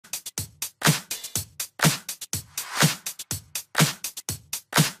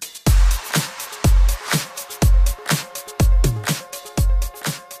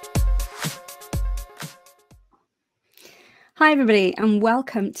Hi everybody and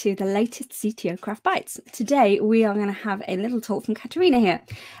welcome to the latest CTO Craft Bytes. Today we are going to have a little talk from Katerina here.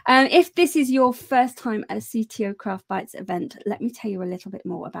 If this is your first time at a CTO Craft Bytes event, let me tell you a little bit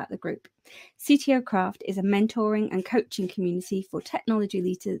more about the group. CTO Craft is a mentoring and coaching community for technology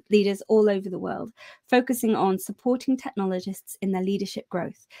leaders all over the world, focusing on supporting technologists in their leadership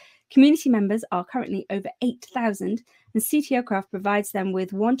growth. Community members are currently over 8,000 and CTO Craft provides them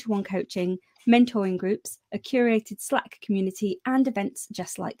with one-to-one coaching, mentoring groups, a curated Slack community, and events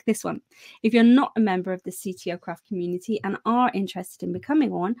just like this one. If you're not a member of the CTO Craft community and are interested in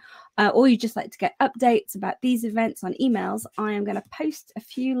becoming one, or you just like to get updates about these events on emails, I am going to post a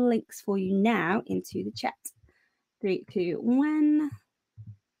few links for you now into the chat. 3, 2, 1.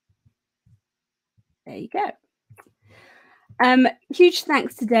 There you go. Huge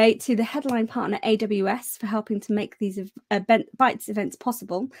thanks today to the headline partner AWS for helping to make these Bytes events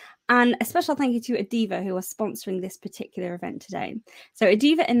possible, and a special thank you to Adeva who are sponsoring this particular event today. So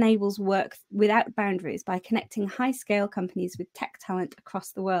Adeva enables work without boundaries by connecting high-scale companies with tech talent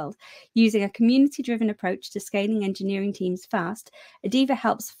across the world. Using a community-driven approach to scaling engineering teams fast, Adeva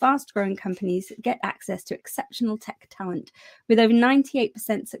helps fast-growing companies get access to exceptional tech talent. With over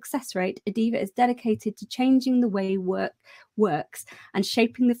 98% success rate, Adeva is dedicated to changing the way work works and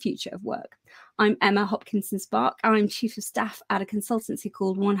shaping the future of work. I'm Emma Hopkinson-Spark. I'm Chief of Staff at a consultancy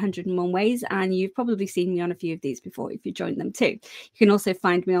called 101 Ways, and you've probably seen me on a few of these before if you joined them too. You can also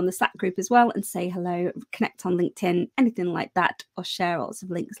find me on the Slack group as well and say hello, connect on LinkedIn, anything like that, or share lots of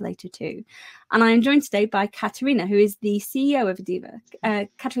links later too. And I am joined today by Katerina, who is the CEO of Adeva.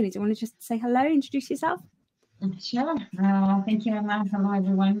 Katerina, do you want to just say hello, introduce yourself? Sure. Thank you, Emma. Hello,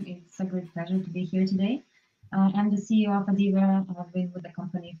 everyone. It's a great pleasure to be here today. I'm the CEO of Adeva. I've been with the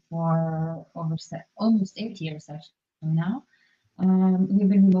company for almost 8 years actually now. We've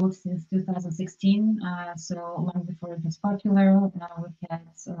been remote since 2016, so long before it was popular. We've had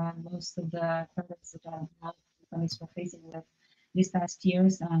most of the problems that our companies were facing with these past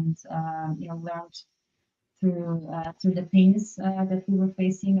years, and learned through the pains that we were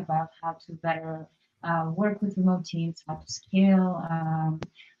facing about how to better work with remote teams, how to scale,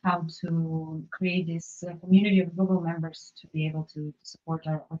 how to create this community of global members to be able to support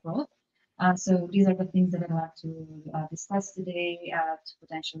our growth. So these are the things that I'd like to discuss today, to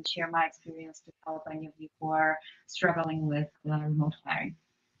potentially share my experience to help any of you who are struggling with remote hiring.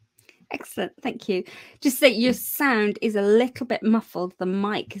 Excellent, thank you. Just that your sound is a little bit muffled. The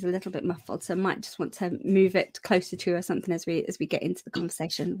mic is a little bit muffled, so I might just want to move it closer to or something as we get into the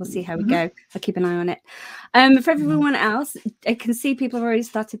conversation. We'll see how we go. I'll keep an eye on it. For everyone else, I can see people have already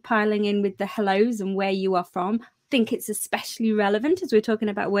started piling in with the hellos and where you are from. I think it's especially relevant as we're talking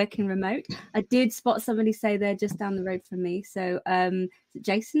about working remote. I did spot somebody say they're just down the road from me. So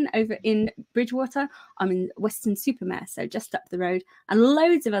Jason over in Bridgewater. I'm in Weston-super-Mare, so just up the road, and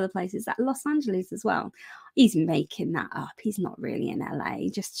loads of other places at Los Angeles as well. He's making that up. He's not really in LA,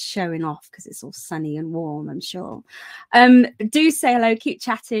 just showing off because it's all sunny and warm, I'm sure. Do say hello, keep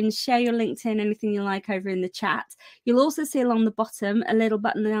chatting, share your LinkedIn, anything you like over in the chat. You'll also see along the bottom a little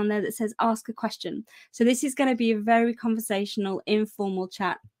button down there that says ask a question. So this is going to be a very conversational, informal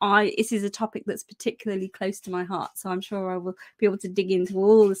chat. This is a topic that's particularly close to my heart, so I'm sure I will be able to dig into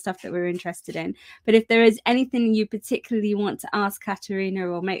all the stuff that we're interested in. But if there is anything you particularly want to ask Katerina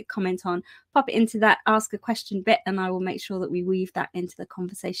or make a comment on, pop it into that ask a question bit, and I will make sure that we weave that into the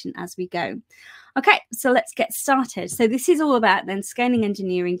conversation as we go. Okay, so let's get started. So this is all about then scaling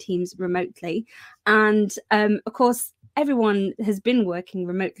engineering teams remotely. And of course, everyone has been working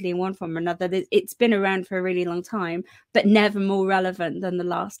remotely in one form or another. It's been around for a really long time, but never more relevant than the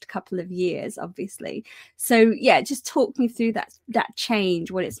last couple of years, obviously. So yeah, just talk me through that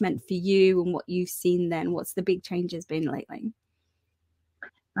change, what it's meant for you and what you've seen then. What's the big changes been lately?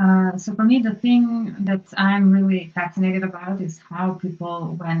 So for me, the thing that I'm really fascinated about is how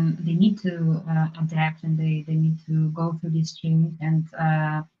people, when they need to adapt and they need to go through this change, and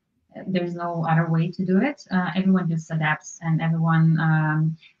there's no other way to do it, everyone just adapts, and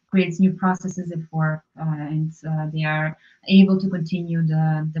everyone creates new processes at work, and they are able to continue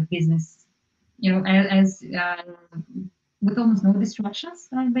the business, as with almost no distractions,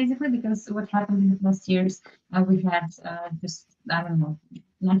 basically, because what happened in the past years, we had just, I don't know,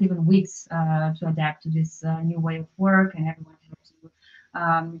 not even weeks to adapt to this new way of work, and everyone had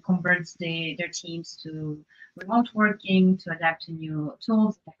to convert their teams to remote working, to adapt to new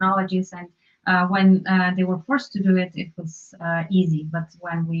tools, technologies, and when they were forced to do it, it was easy. But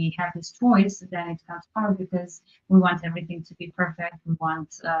when we have this choice, then it becomes hard because we want everything to be perfect. We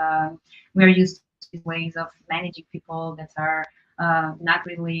are used to ways of managing people that are not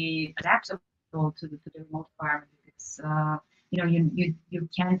really adaptable to the remote environment. It's you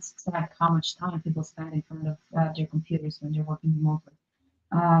can't track how much time people spend in front of their computers when they're working remotely.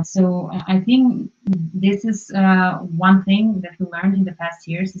 So I think this is one thing that we learned in the past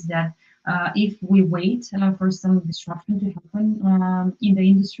years is that if we wait for some disruption to happen in the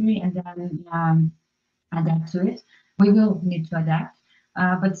industry and then adapt to it, we will need to adapt.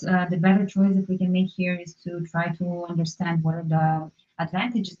 But the better choice that we can make here is to try to understand what are the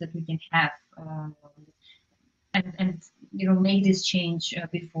advantages that we can have, and make this change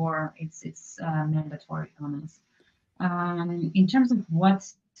before it's mandatory on us. In terms of what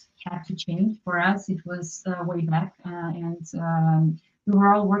had to change for us, it was way back, and we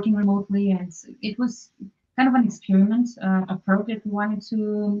were all working remotely, and it was kind of an experiment, a perk that we wanted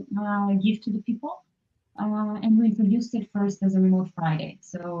to give to the people. And we introduced it first as a remote Friday.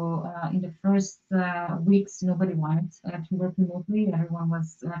 So in the first weeks, nobody wanted to work remotely. Everyone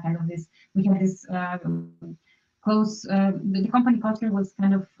was kind of this. We had this close. The company culture was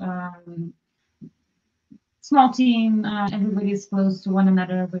kind of small team. Everybody is close to one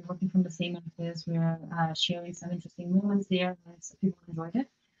another. We're working from the same office. We're sharing some interesting moments there, and so people enjoyed it.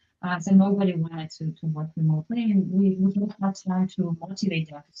 So nobody wanted to work remotely, and we didn't have time to motivate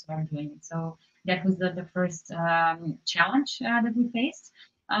them to start doing it. So that was the first challenge that we faced.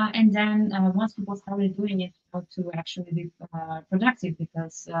 And then once people started doing it, how to actually be productive,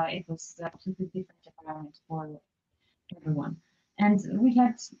 because it was a completely different environment for everyone. And we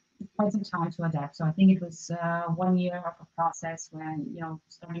had quite some time to adapt. So I think it was 1 year of a process when,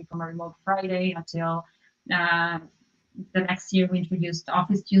 starting from a remote Friday until the next year we introduced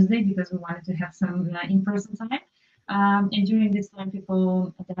Office Tuesday because we wanted to have some in-person time. And during this time,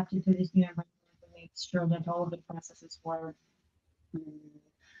 people adapted to this new environment and made sure that all of the processes were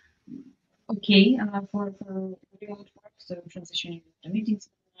okay for remote work. So transitioning the meetings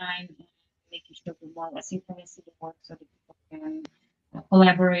online, and making sure we're more asynchronous in the work so that people can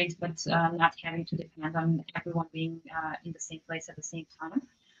collaborate, but not having to depend on everyone being in the same place at the same time.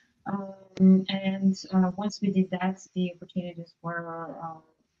 And once we did that, the opportunities were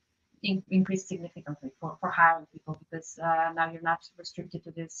increased significantly for hiring people, because now you're not restricted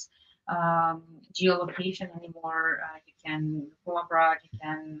to this geolocation anymore. You can go abroad, you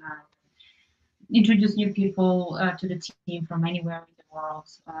can introduce new people to the team from anywhere in the world.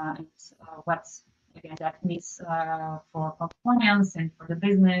 And what again that means for compliance and for the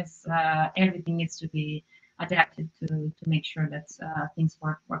business, everything needs to be adapted to make sure that things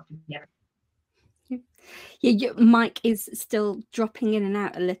work together. Yeah, your mic is still dropping in and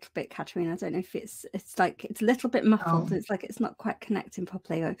out a little bit, Katerina. I don't know if it's like it's a little bit muffled. It's like it's not quite connecting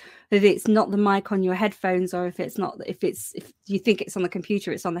properly, or if it's not the mic on your headphones, or if you think it's on the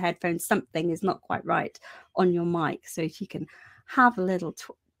computer, it's on the headphones. Something is not quite right on your mic. So if you can have a little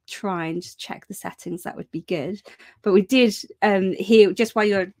try and just check the settings, that would be good. But we did hear, just while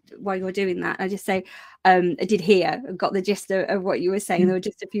you're doing that, I just say I did hear, got the gist of what you were saying. There were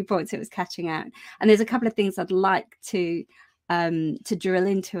just a few points it was catching out, and there's a couple of things I'd like to drill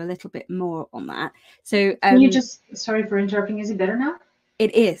into a little bit more on that. So can you just, sorry for interrupting, is it better now?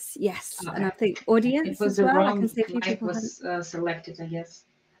 It is, yes. Okay. And I think audience it was as the well. wrong I can see a few mic people was selected, I guess.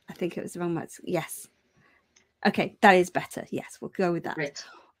 I think it was the wrong mic. Yes. Okay, that is better. Yes, we'll go with that. Great.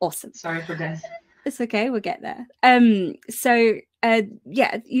 Awesome. Sorry for that. It's okay, we'll get there. So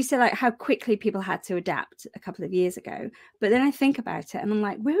yeah, you said like how quickly people had to adapt a couple of years ago, but then I think about it and I'm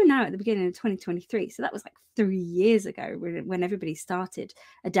like, we're now at the beginning of 2023, so that was like 3 years ago when everybody started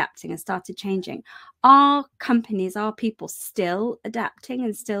adapting and started changing. Are companies, are people still adapting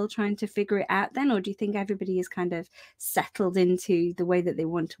and still trying to figure it out then, or do you think everybody is kind of settled into the way that they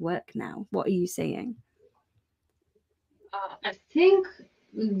want to work now? What are you seeing? I think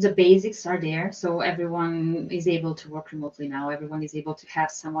the basics are there, so everyone is able to work remotely now. Everyone is able to have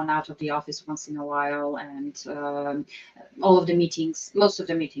someone out of the office once in a while, and all of the meetings, most of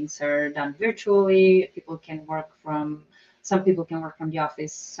the meetings are done virtually. Some people can work from the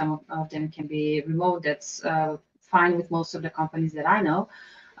office, some of them can be remote. That's fine with most of the companies that I know.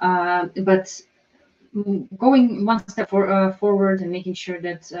 But going one step forward and making sure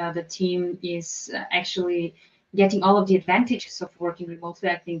that the team is actually getting all of the advantages of working remotely,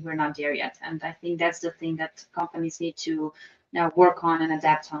 I think we're not there yet. And I think that's the thing that companies need to now work on and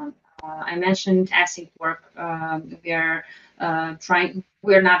adapt on. I mentioned async work. We're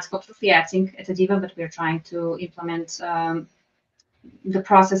not completely async at Adeva, but we're trying to implement the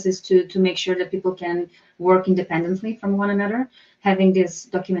processes to make sure that people can work independently from one another, having this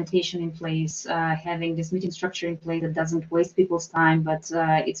documentation in place, having this meeting structure in place that doesn't waste people's time, but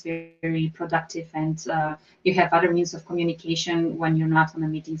it's very, very productive, and you have other means of communication when you're not on a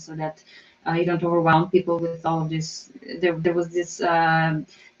meeting, so that you don't overwhelm people with all of this. There was this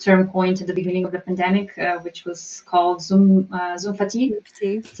term coined at the beginning of the pandemic, which was called Zoom fatigue.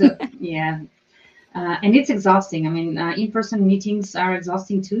 So yeah, and it's exhausting. I mean, in-person meetings are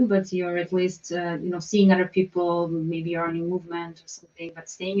exhausting too, but you're at least, seeing other people, maybe you're on a movement or something, but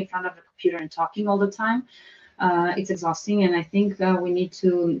staying in front of the computer and talking all the time, it's exhausting. And I think we need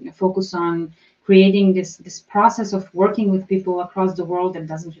to focus on creating this process of working with people across the world that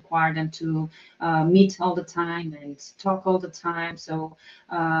doesn't require them to meet all the time and talk all the time. So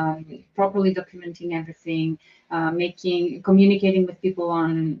properly documenting everything, communicating with people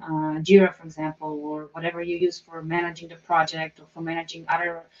on Jira, for example, or whatever you use for managing the project or for managing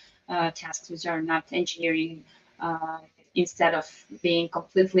other tasks which are not engineering, instead of being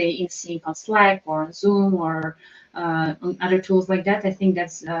completely in sync on Slack or on Zoom or on other tools like that. I think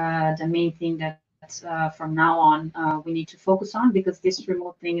that's the main thing that from now on we need to focus on, because this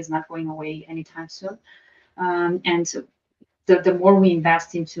remote thing is not going away anytime soon. And the more we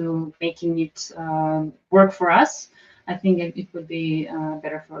invest into making it work for us, I think it would be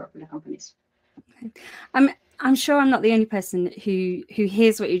better for the companies. I'm sure I'm not the only person who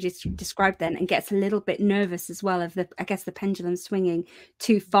hears what you just described then and gets a little bit nervous as well of the pendulum swinging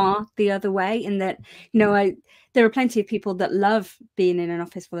too far the other way, in that, there are plenty of people that love being in an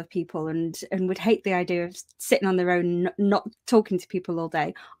office full of people and would hate the idea of sitting on their own, not talking to people all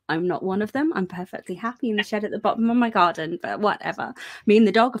day. I'm not one of them. I'm perfectly happy in the shed at the bottom of my garden, but whatever. Me and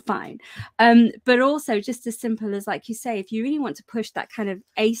the dog are fine. But also just as simple as, like you say, if you really want to push that kind of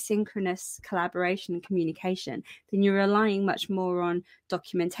asynchronous collaboration and communication, then you're relying much more on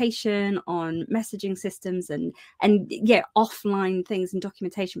documentation, on messaging systems, and offline things, and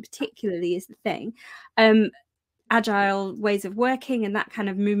documentation particularly is the thing. Agile ways of working and that kind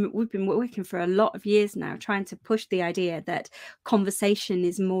of movement, we've been working for a lot of years now, trying to push the idea that conversation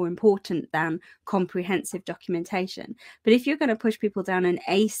is more important than comprehensive documentation. But if you're going to push people down an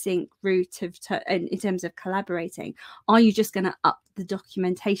async route in terms of collaborating, are you just going to up the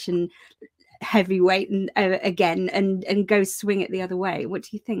documentation heavyweight again and go swing it the other way? What do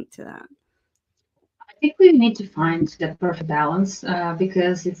you think to that? I think we need to find that perfect balance,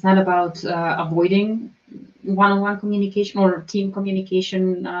 because it's not about avoiding one-on-one communication or team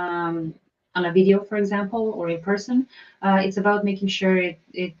communication on a video, for example, or in person. It's about making sure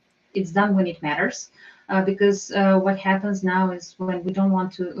it's done when it matters. Because what happens now is when we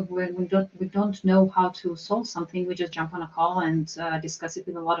don't know how to solve something, we just jump on a call and discuss it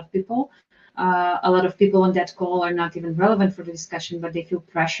with a lot of people. A lot of people on that call are not even relevant for the discussion, but they feel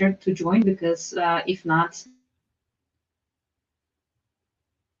pressured to join, because if not,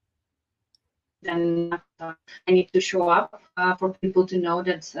 then I need to show up for people to know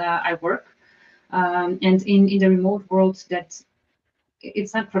that I work. And in the remote world, that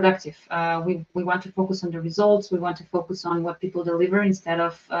it's not productive. We want to focus on the results. We want to focus on what people deliver instead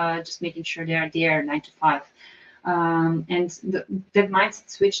of just making sure they are there 9 to 5. And that mindset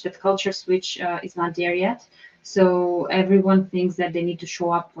switch, that culture switch, is not there yet. So everyone thinks that they need to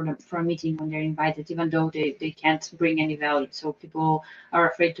show up for a meeting when they're invited, even though they can't bring any value. So people are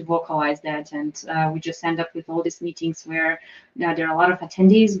afraid to vocalize that, and we just end up with all these meetings where there are a lot of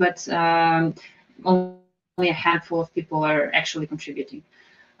attendees, but only a handful of people are actually contributing.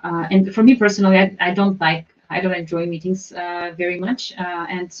 And for me personally, I don't enjoy meetings very much,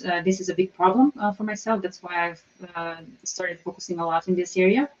 and this is a big problem for myself. That's why I've started focusing a lot in this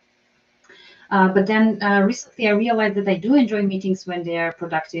area. But then recently I realized that I do enjoy meetings when they are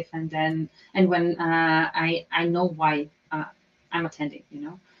productive, and when I know why I'm attending.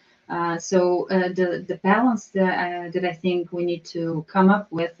 So the balance that I think we need to come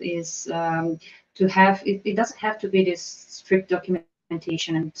up with is to have it doesn't have to be this strict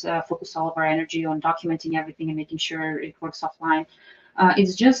documentation and focus all of our energy on documenting everything and making sure it works offline.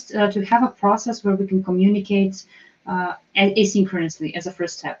 It's just to have a process where we can communicate asynchronously as a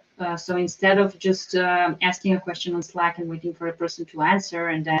first step. So instead of just asking a question on Slack and waiting for a person to answer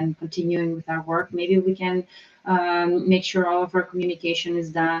and then continuing with our work, maybe we can make sure all of our communication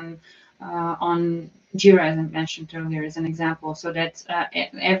is done on Jira, as I mentioned earlier, as an example, so that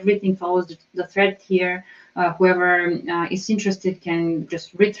everything follows the thread here. Whoever is interested can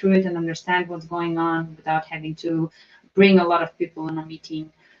just read through it and understand what's going on without having to bring a lot of people in a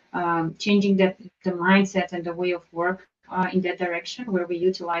meeting. Changing the mindset and the way of work in that direction, where we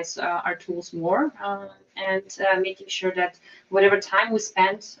utilize our tools more, and making sure that whatever time we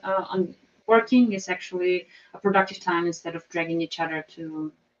spend on working is actually a productive time, instead of dragging each other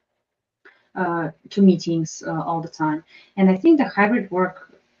to meetings all the time. And I think the hybrid work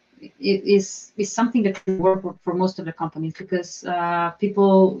is something that will work for most of the companies, because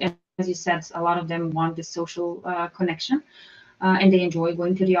people, as as you said, a lot of them want the social connection, and they enjoy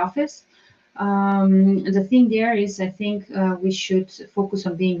going to the office. The thing there is, I think we should focus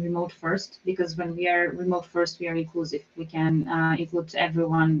on being remote first, because when we are remote first, we are inclusive. We can include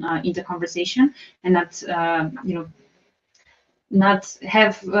everyone in the conversation, and not, not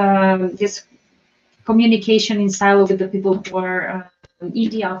have this communication in silo with the people who are in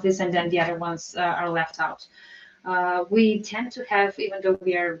the office, and then the other ones are left out. We tend to have, even though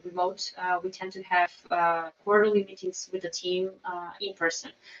we are remote, we tend to have quarterly meetings with the team in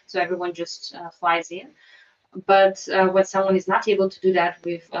person. So everyone just flies in. But when someone is not able to do that,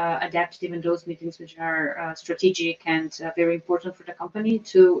 we've adapted even those meetings which are strategic and very important for the company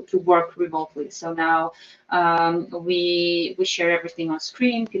to work remotely. So now we share everything on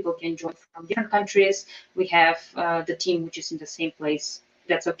screen. People can join from different countries. We have the team which is in the same place.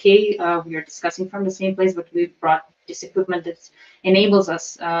 That's okay. We are discussing from the same place, but we brought this equipment that enables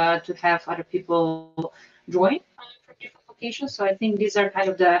us to have other people join from different locations. So I think these are kind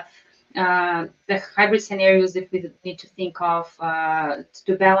of the hybrid scenarios that we need to think of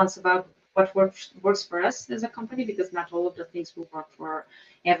to balance about what works for us as a company, because not all of the things will work for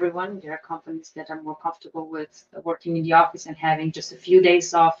everyone. There are companies that are more comfortable with working in the office and having just a few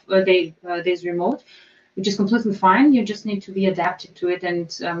days off, days remote, which is completely fine. You just need to be adapted to it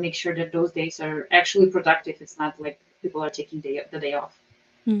and make sure that those days are actually productive. It's not like people are taking the day off.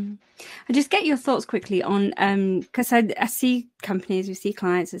 I just get your thoughts quickly on because I see companies, we see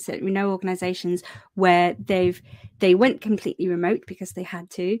clients, we know organizations where they went completely remote because they had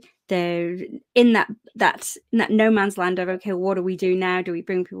to. They're in that no man's land of, okay, what do we do now? Do we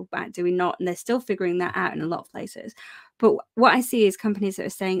bring people back? Do we not? And they're still figuring that out in a lot of places. But what I see is companies that are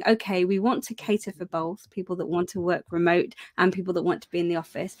saying, okay, we want to cater for both people that want to work remote and people that want to be in the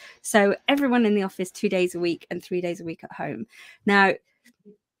office. So everyone in the office 2 days a week and 3 days a week at home. Now,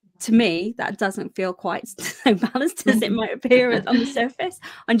 to me, that doesn't feel quite so balanced as it might appear on the surface.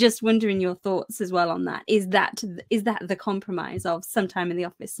 I'm just wondering your thoughts as well on that. Is that the compromise of sometime in the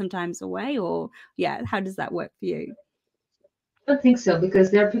office, sometimes away, or how does that work for you? I don't think so, because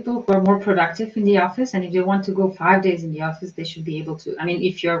there are people who are more productive in the office, and if they want to go 5 days in the office, they should be able to. I mean,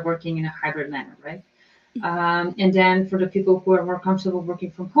 if you're working in a hybrid manner, right? And then for the people who are more comfortable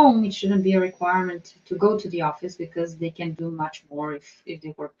working from home, it shouldn't be a requirement to go to the office, because they can do much more if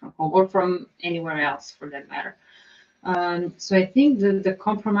they work from home or from anywhere else for that matter. So I think the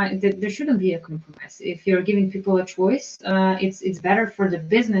compromise, there shouldn't be a compromise. If you're giving people a choice, it's better for the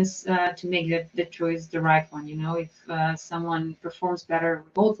business to make the choice the right one. You know, if someone performs better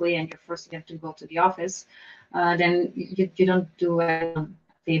remotely and you're forcing them to go to the office, then you don't do a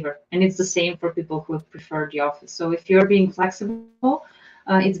favor. And it's the same for people who prefer the office. So if you're being flexible,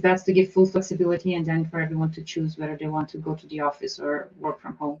 it's best to give full flexibility, and then for everyone to choose whether they want to go to the office or work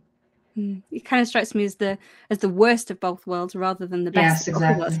from home. It kind of strikes me as the worst of both worlds rather than the best of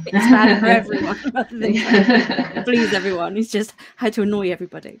both worlds. Exactly. It's bad for everyone rather than to please everyone. It's just how to annoy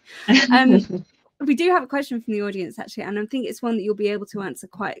everybody. We do have a question from the audience, actually, and I think it's one that you'll be able to answer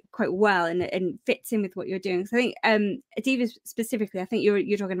quite well, and fits in with what you're doing. So I think Adeva specifically, I think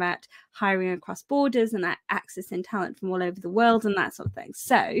you're talking about hiring across borders and accessing talent from all over the world and that sort of thing.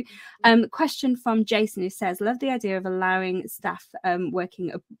 So question from Jason, who says, love the idea of allowing staff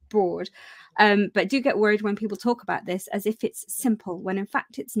working abroad, but do get worried when people talk about this as if it's simple, when in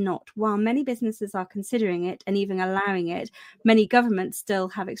fact it's not. While many businesses are considering it and even allowing it, many governments still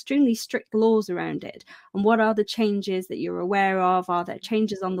have extremely strict laws around it. And what are the changes that you're aware of? Are there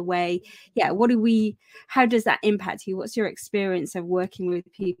changes on the way? How does that impact you? What's your experience of working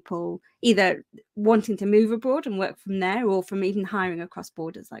with people either wanting to move abroad and work from there, or from even hiring across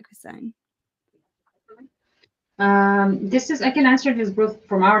borders, like we're saying? I can answer this both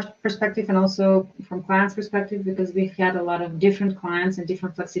from our perspective and also from clients' perspective, because we've had a lot of different clients and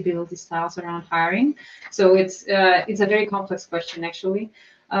different flexibility styles around hiring. So it's a very complex question, actually.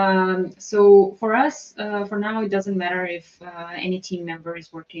 So for us, for now, it doesn't matter if any team member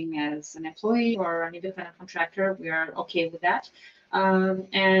is working as an employee or an independent contractor. We are okay with that.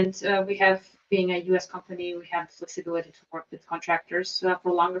 And we have, being a US company, we have flexibility to work with contractors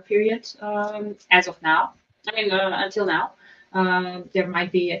for longer periods as of now. I mean, until now. There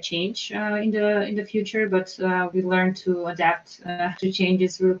might be a change in the future, but we learn to adapt to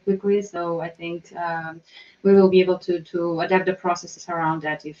changes real quickly. So I think we will be able to adapt the processes around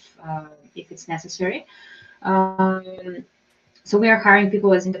that if it's necessary. So we are hiring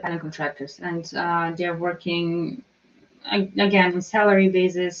people as independent contractors, and they're working again on salary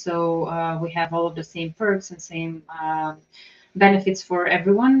basis. So we have all of the same perks and same benefits for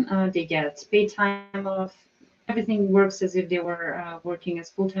everyone. They get paid time off. everything works as if they were working as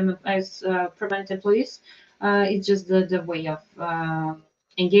full-time as permanent employees. It's just the way of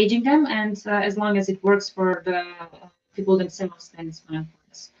engaging them, and as long as it works for the people themselves, then it's fine for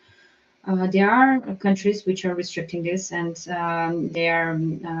us. There are countries which are restricting this, and they are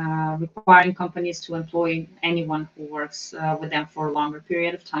requiring companies to employ anyone who works with them for a longer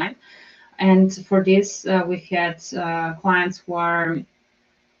period of time. And for this, we've had clients who are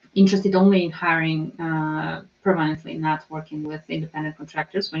interested only in hiring permanently, not working with independent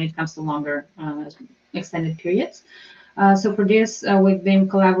contractors when it comes to longer extended periods. So for this, we've been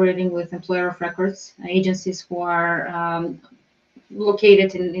collaborating with employer of records agencies who are located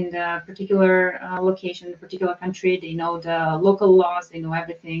in the particular location, the particular country. They know the local laws, they know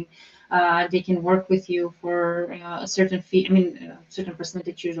everything. They can work with you for a certain fee, a certain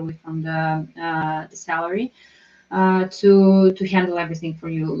percentage usually from the salary, to handle everything for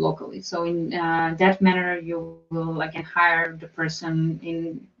you locally. So in that manner, you will again hire the person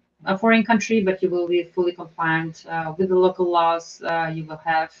in a foreign country, but you will be fully compliant with the local laws. You will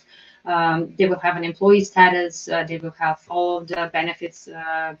have they will have an employee status. They will have all of the benefits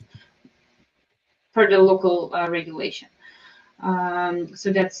per the local regulation.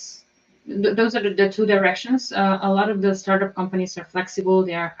 So those are the two directions. A lot of the startup companies are flexible.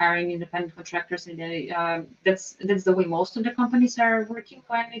 They are hiring independent contractors, and that's the way most of the companies are working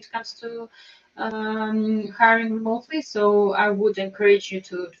when it comes to hiring remotely. So I would encourage you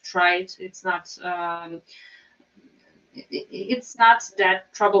to try it. It's not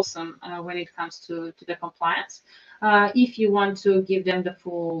that troublesome when it comes to the compliance. If you want to give them the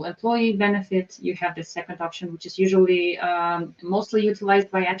full employee benefit, you have the second option, which is usually mostly utilized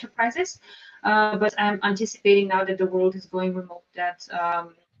by enterprises. But I'm anticipating now that the world is going remote that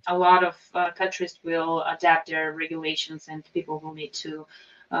a lot of countries will adapt their regulations, and people will need to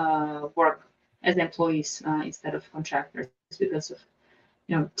work as employees instead of contractors because of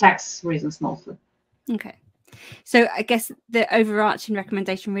tax reasons mostly. Okay. So I guess the overarching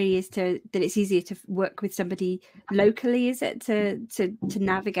recommendation really is that it's easier to work with somebody locally, is it, to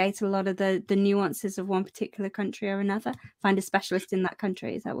navigate a lot of the nuances of one particular country or another? Find a specialist in that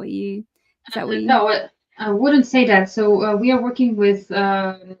country. Is that what you? No, I wouldn't say that. So we are working with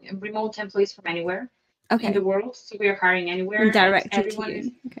remote employees from anywhere in the world. So we are hiring anywhere. And directed to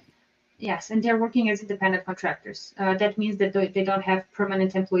you. Okay. Yes, and they're working as independent contractors. That means that they don't have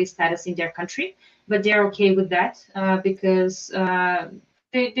permanent employee status in their country, but they're okay with that because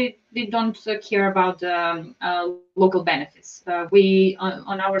they don't care about the local benefits. We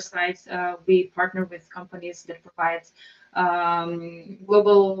on our side we partner with companies that provide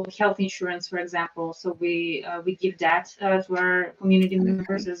global health insurance, for example. So we give that to our community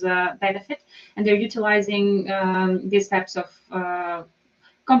members as a benefit, and they're utilizing these types of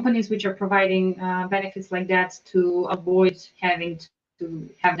companies which are providing benefits like that to avoid having to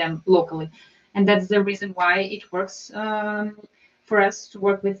have them locally. And that's the reason why it works for us to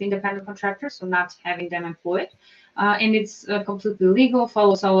work with independent contractors, so not having them employed. And it's completely legal,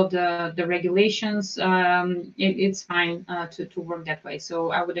 follows all of the regulations. It's fine to work that way.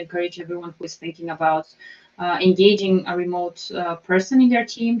 So I would encourage everyone who is thinking about engaging a remote person in their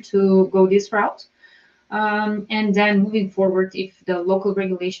team to go this route. And then moving forward, if the local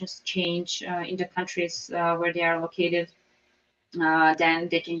regulations change in the countries where they are located, then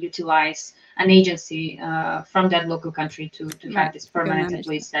they can utilize an agency from that local country to have this permanent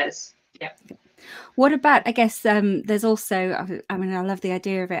employee status. Yeah. What about, I guess, there's also, I love the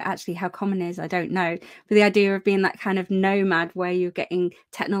idea of it. Actually, how common is, I don't know, but the idea of being that kind of nomad where you're getting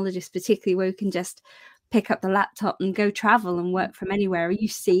technologists, particularly where you can just pick up the laptop and go travel and work from anywhere. Are you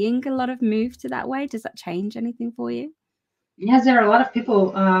seeing a lot of move to that way? Does that change anything for you? Yes, there are a lot of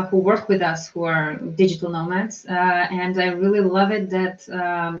people who work with us who are digital nomads, and I really love it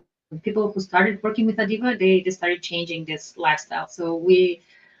that people who started working with Adeva, they started changing this lifestyle. So we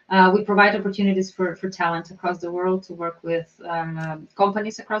provide opportunities for talent across the world to work with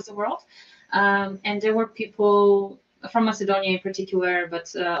companies across the world, and there were people from Macedonia in particular,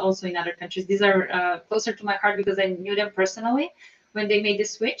 but also in other countries. These are closer to my heart because I knew them personally when they made the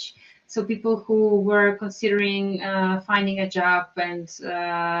switch. So people who were considering finding a job and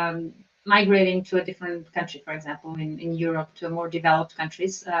migrating to a different country, for example, in Europe, to more developed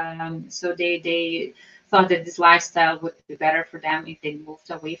countries. So they thought that this lifestyle would be better for them if they moved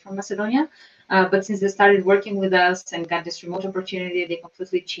away from Macedonia. But since they started working with us and got this remote opportunity, they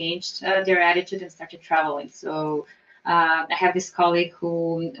completely changed their attitude and started traveling. So I have this colleague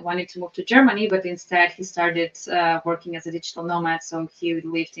who wanted to move to Germany, but instead he started working as a digital nomad. So he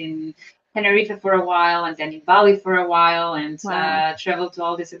lived in Tenerife for a while, and then in Bali for a while, and traveled to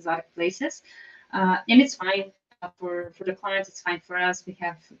all these exotic places. And it's fine. for the clients, it's fine for us. We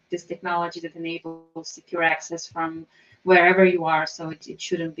have this technology that enables secure access from wherever you are, so it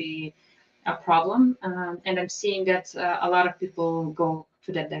shouldn't be a problem. And I'm seeing that a lot of people go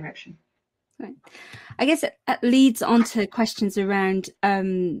to that direction. Right. I guess it leads on to questions around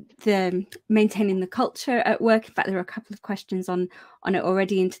the maintaining the culture at work. In fact, there are a couple of questions on it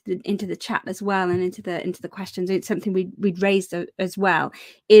already into the chat as well, and into the questions. It's something we'd raised as well.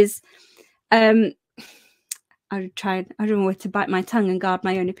 Is I don't know where to bite my tongue and guard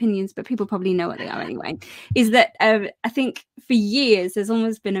my own opinions, but people probably know what they are anyway. Is that I think for years there's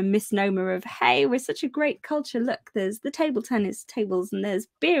almost been a misnomer of, hey, we're such a great culture. Look, there's the table tennis tables and there's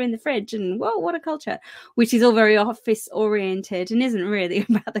beer in the fridge, and whoa, what a culture, which is all very office oriented and isn't really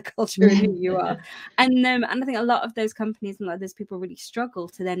about the culture and who you are. And I think a lot of those companies and a lot of those people really struggle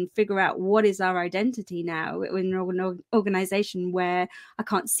to then figure out what is our identity now in an organization where I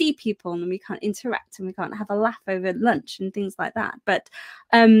can't see people and we can't interact and we can't have a laugh over lunch and things like that. But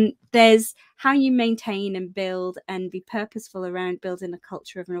there's how you maintain and build and be purposeful around building a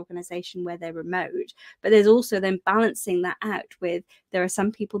culture of an organization where they're remote. But there's also then balancing that out with, there are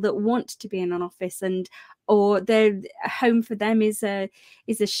some people that want to be in an office, and or their home for them is a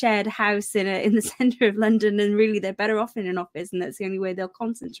shared house in the center of London, and really they're better off in an office and that's the only way they'll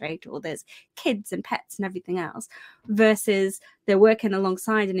concentrate, or there's kids and pets and everything else, versus they're working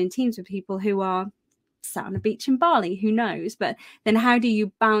alongside and in teams with people who are sat on a beach in Bali, who knows? But then how do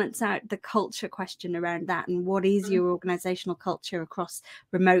you balance out the culture question around that, and what is your organizational culture across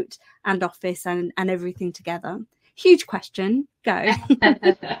remote and office and everything together? Huge question. Go.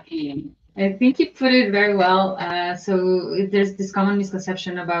 I think you put it very well. So there's this common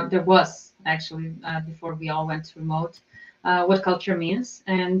misconception about, there was actually before we all went remote, what culture means.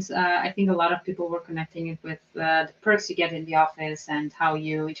 And I think a lot of people were connecting it with the perks you get in the office and how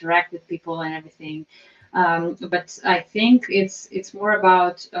you interact with people and everything. But I think it's more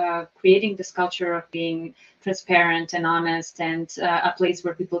about creating this culture of being transparent and honest, and a place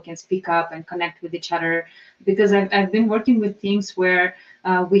where people can speak up and connect with each other. Because I've been working with teams where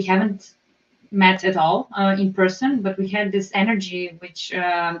we haven't met at all in person, but we had this energy which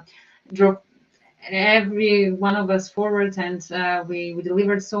drove every one of us forward, and we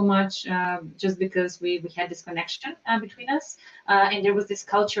delivered so much just because we had this connection between us, and there was this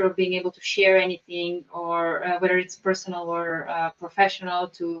culture of being able to share anything, or whether it's personal or professional,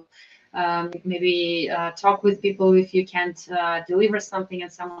 to maybe talk with people if you can't deliver something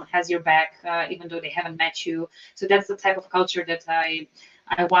and someone has your back even though they haven't met you. So that's the type of culture that I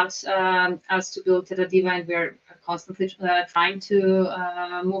want us to build at Adeva, and we're constantly trying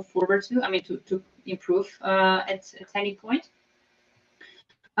to move forward to. I mean, to improve at any point.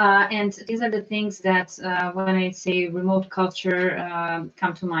 And these are the things that when I say remote culture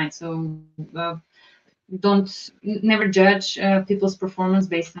come to mind. So never judge people's performance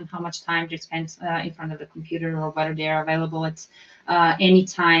based on how much time they spend in front of the computer, or whether they are available at any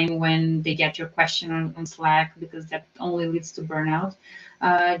time when they get your question on Slack, because that only leads to burnout.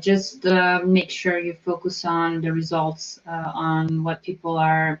 Just make sure you focus on the results, on what people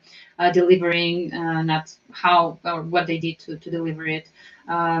are delivering, not how or what they did to deliver it.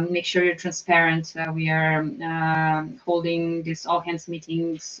 Make sure you're transparent. We are holding these all hands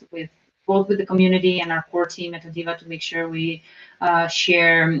meetings both with the community and our core team at Adeva, to make sure we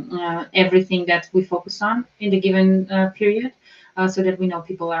share everything that we focus on in the given period, so that we know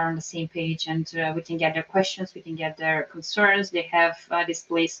people are on the same page, and we can get their questions, we can get their concerns. They have this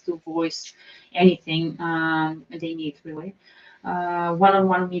place to voice anything they need, really.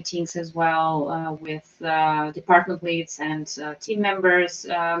 One-on-one meetings as well with department leads and team members.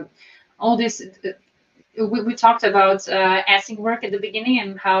 All this. We talked about async work at the beginning,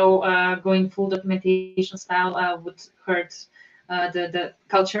 and how going full documentation style would hurt the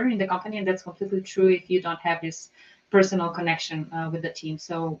culture in the company, and that's completely true if you don't have this personal connection with the team.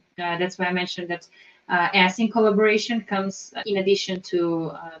 So that's why I mentioned that async collaboration comes in addition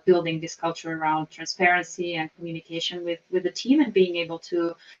to building this culture around transparency and communication with the team, and being able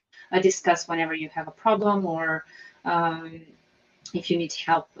to discuss whenever you have a problem, or if you need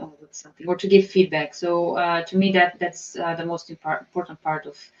help with something, or to give feedback. So to me, that's the most important part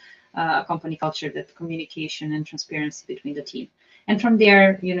of a company culture, that communication and transparency between the team. And from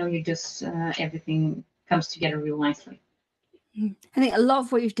there, you just everything comes together real nicely. I think a lot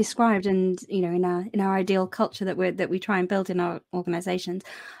of what you've described, and in our ideal culture that we try and build in our organizations,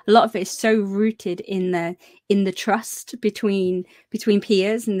 a lot of it is so rooted in the trust between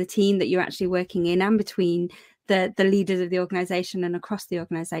peers and the team that you're actually working in, and between the leaders of the organization and across the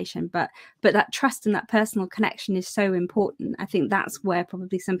organization, but that trust and that personal connection is so important. I think that's where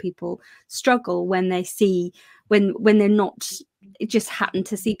probably some people struggle when they see when they're not just happen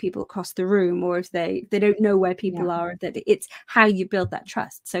to see people across the room, or if they don't know where people are, that it's how you build that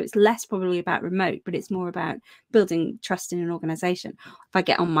trust. So it's less probably about remote, but it's more about building trust in an organization. If I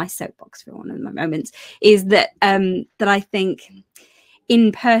get on my soapbox for one of my moments, is that that I think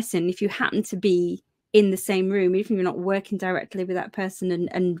in person, if you happen to be in the same room, even if you're not working directly with that person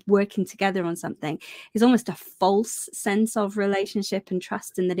and working together on something, is almost a false sense of relationship and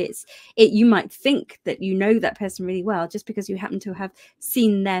trust, and that you might think that you know that person really well just because you happen to have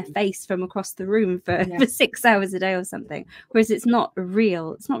seen their face from across the room for 6 hours a day or something, whereas it's not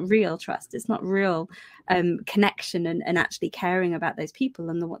real trust, it's not real connection and actually caring about those people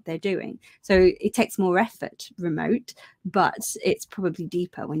and what they're doing. So it takes more effort remote, but it's probably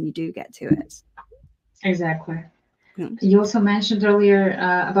deeper when you do get to it. Exactly. You also mentioned earlier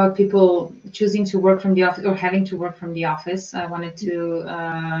about people choosing to work from the office or having to work from the office. I wanted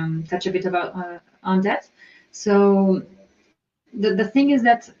to touch a bit about on that. So the thing is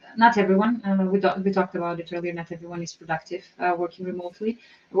that not everyone, we talked about it earlier, not everyone is productive working remotely,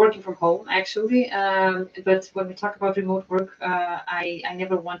 working from home actually. But when we talk about remote work, I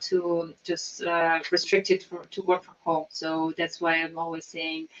never want to just restrict it to work from home. So that's why I'm always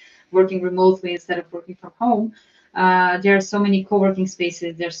saying working remotely instead of working from home. There are so many co-working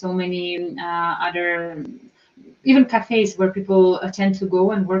spaces. There's so many other, even cafes where people tend to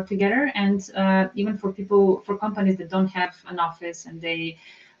go and work together. And even for companies that don't have an office and they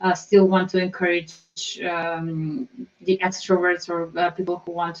still want to encourage the extroverts or people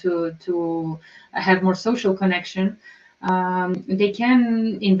who want to have more social connection, they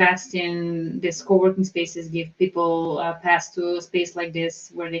can invest in this co-working spaces, give people a pass to a space like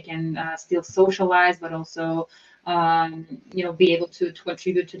this where they can still socialize, but also be able to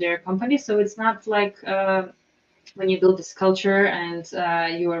contribute to their company. So it's not like when you build this culture and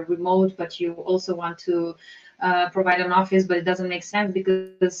you are remote, but you also want to provide an office, but it doesn't make sense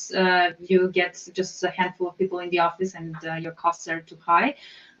because you get just a handful of people in the office and your costs are too high.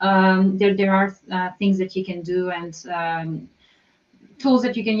 There are things that you can do and tools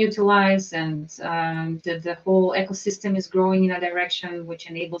that you can utilize, and the whole ecosystem is growing in a direction which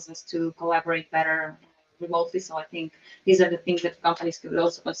enables us to collaborate better remotely. So I think these are the things that companies could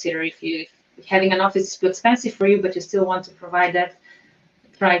also consider. If having an office is too expensive for you, but you still want to provide that,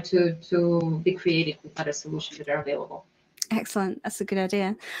 try to be creative with other solutions that are available. Excellent. That's a good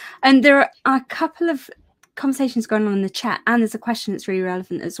idea. And there are a couple of conversations going on in the chat, and there's a question that's really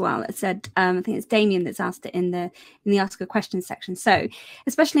relevant as well. It said, I think it's Damien that's asked it in the ask a question section. So,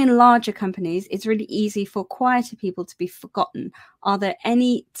 especially in larger companies, it's really easy for quieter people to be forgotten. Are there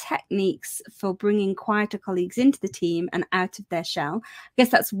any techniques for bringing quieter colleagues into the team and out of their shell? I guess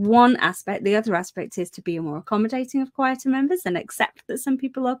that's one aspect. The other aspect is to be more accommodating of quieter members and accept that some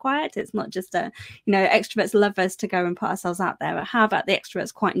people are quiet. It's not just extroverts love us to go and put ourselves out there. But how about the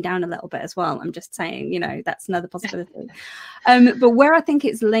extroverts quieting down a little bit as well? I'm just saying, that's another possibility. But where I think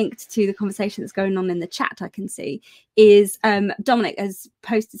it's linked to the conversation that's going on in the chat, I can see, is Dominic has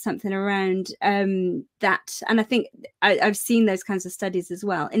posted something around that, and I think I've seen those kinds of studies as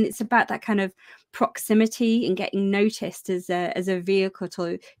well, and it's about that kind of proximity and getting noticed as a vehicle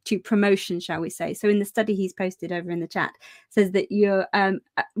to promotion, shall we say. So in the study he's posted over in the chat, says that you're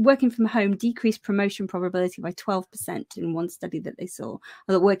working from home decreased promotion probability by 12% in one study that they saw, or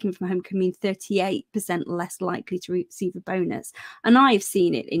that working from home can mean 38% less likely to receive a bonus. And I've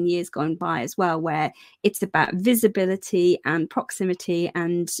seen it in years gone by as well, where it's about visibility and proximity,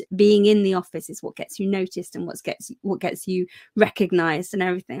 and being in the office is what gets you noticed and what gets you recognized and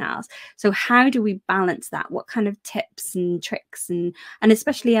everything else. So how do we balance that? What kind of tips and tricks, and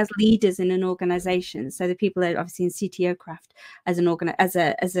especially as leaders in an organization? So the people that obviously in CTO Craft as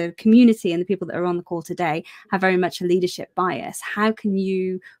a community, and the people that are on the call today have very much a leadership bias. How can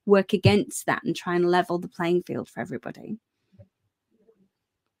you work against that and try and level the playing field for everybody? I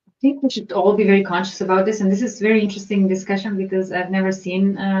think we should all be very conscious about this, and this is very interesting discussion because I've never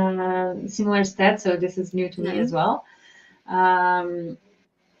seen similar stats, so this is new to me as well.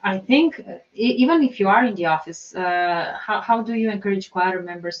 I think even if you are in the office, how do you encourage quieter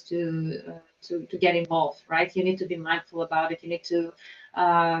members to get involved, right? You need to be mindful about it. You need to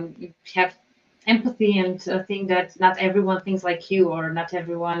have empathy and think that not everyone thinks like you, or not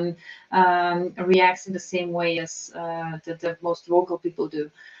everyone reacts in the same way as the most vocal people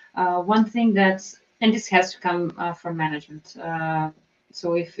do. One thing and this has to come from management.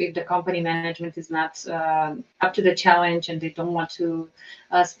 So if the company management is not up to the challenge and they don't want to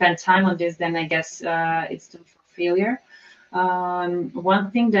spend time on this, then I guess it's doomed for failure.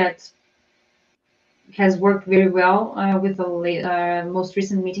 One thing that has worked very well with the most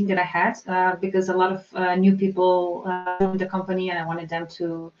recent meeting that I had, because a lot of new people joined the company, and I wanted them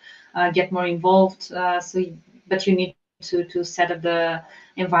to get more involved. But you need to set up the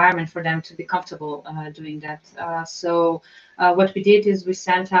environment for them to be comfortable doing that. So what we did is we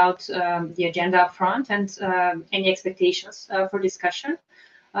sent out the agenda up front and any expectations for discussion.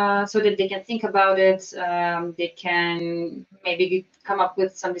 So that they can think about it. They can maybe come up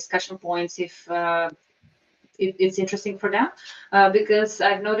with some discussion points if it's interesting for them. Because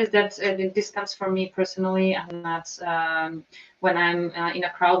I've noticed that this comes from me personally. I'm not, when I'm in a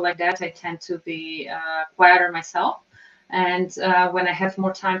crowd like that, I tend to be quieter myself. And when I have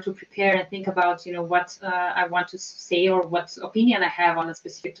more time to prepare and think about, what I want to say or what opinion I have on a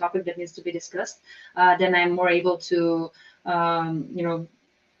specific topic that needs to be discussed, then I'm more able to,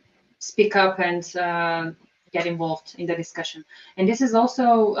 speak up and get involved in the discussion. And this is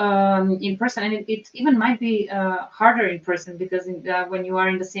also in person, and it even might be harder in person because when you are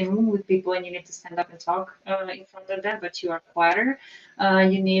in the same room with people and you need to stand up and talk in front of them, but you are quieter,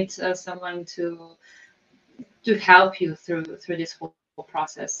 you need someone to help you through this whole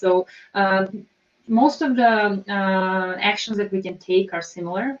process. So most of the actions that we can take are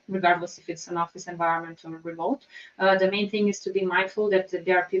similar, regardless if it's an office environment or remote. The main thing is to be mindful that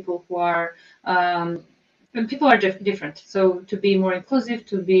there are people who are different. So to be more inclusive,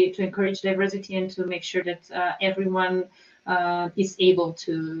 to encourage diversity, and to make sure that everyone is able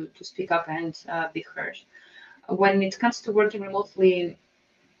to speak up and be heard. When it comes to working remotely,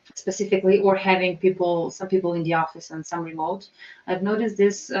 specifically, or having some people in the office and some remote, I've noticed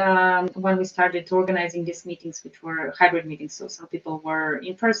this when we started organizing these meetings, which were hybrid meetings. So some people were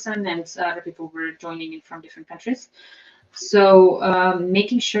in person and other people were joining in from different countries. So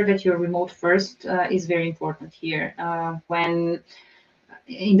making sure that you're remote first is very important here. When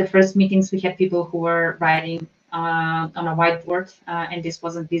in the first meetings, we had people who were writing on a whiteboard, and this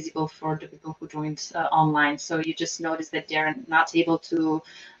wasn't visible for the people who joined online. So you just notice that they're not able to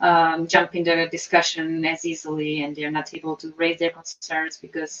jump in the discussion as easily, and they're not able to raise their concerns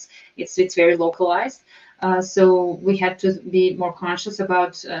because it's very localized. So we had to be more conscious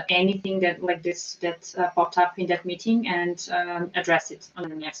about anything that like this that popped up in that meeting and address it on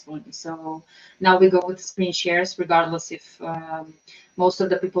the next one. So now we go with screen shares, regardless if most of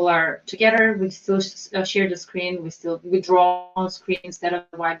the people are together. We still share the screen. We draw on screen instead of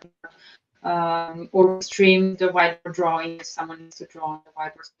the whiteboard, or stream the whiteboard drawing if someone needs to draw on the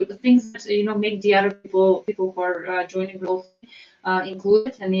whiteboard. So the things that make the other people who are joining remotely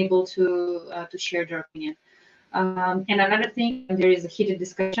included and able to share their opinion. And another thing, when there is a heated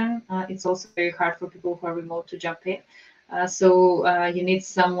discussion, it's also very hard for people who are remote to jump in. So you need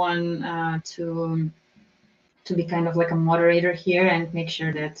someone to be kind of like a moderator here and make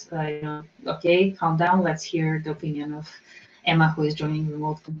sure that okay, calm down, let's hear the opinion of Emma, who is joining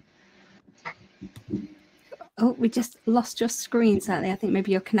remotely. Oh, we just lost your screen slightly. I think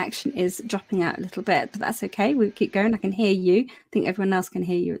maybe your connection is dropping out a little bit, but that's okay. We'll keep going. I can hear you. I think everyone else can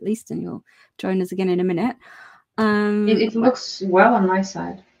hear you at least, and you'll join us again in a minute. It looks well on my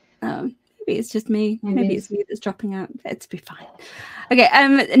side. Maybe it's just me. Maybe it's me that's dropping out. It'll be fine. Okay.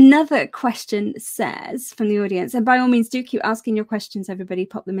 Another question says from the audience, and by all means, do keep asking your questions. Everybody,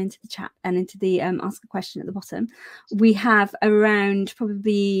 pop them into the chat and into the ask a question at the bottom. We have around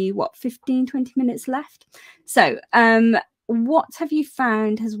probably 15-20 minutes left. So, what have you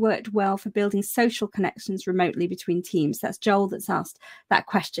found has worked well for building social connections remotely between teams? That's Joel that's asked that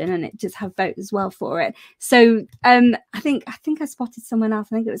question, and it just have vote as well for it. So I think I spotted someone else.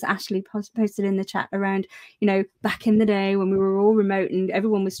 I think it was Ashley posted in the chat around, back in the day when we were all remote and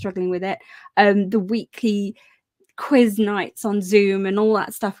everyone was struggling with it. The weekly quiz nights on Zoom and all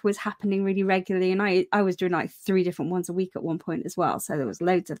that stuff was happening really regularly, and I was doing like 3 different ones a week at one point as well, so there was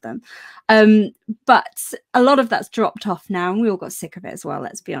loads of them, but a lot of that's dropped off now, and we all got sick of it as well,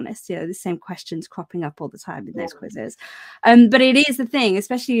 let's be honest. The same questions cropping up all the time in those quizzes, but it is the thing,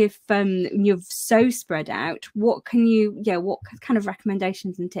 especially if you're so spread out. What kind of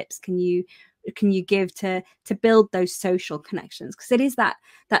recommendations and tips can you give to build those social connections? Because it is that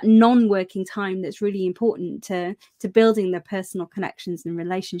non-working time that's really important to building the personal connections and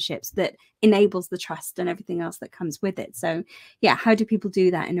relationships that enables the trust and everything else that comes with it. So yeah, how do people do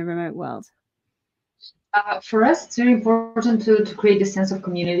that in a remote world? For us, it's very important to create a sense of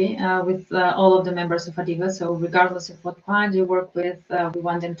community with all of the members of Adeva. So regardless of what client you work with, we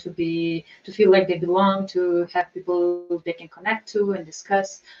want them to feel like they belong, to have people they can connect to and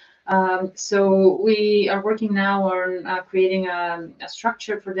discuss. So we are working now on creating a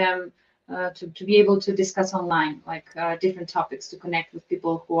structure for them to be able to discuss online, like different topics, to connect with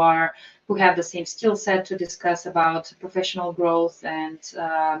people who have the same skill set, to discuss about professional growth, and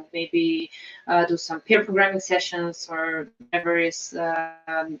maybe do some peer programming sessions or whatever is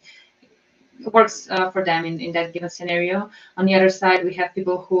works for them in that given scenario. On the other side, we have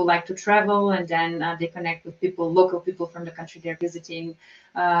people who like to travel, and then they connect with people, local people from the country they're visiting.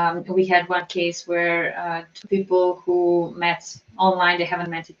 We had one case where two people who met online, they haven't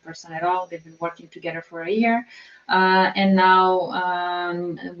met in person at all. They've been working together for a year. And now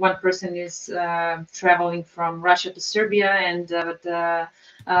one person is traveling from Russia to Serbia, and the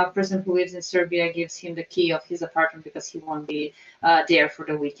person who lives in Serbia gives him the key of his apartment because he won't be there for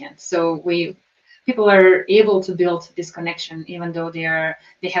the weekend. So people are able to build this connection even though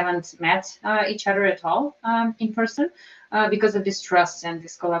they haven't met each other at all in person because of this trust and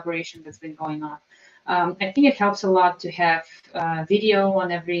this collaboration that's been going on. I think it helps a lot to have video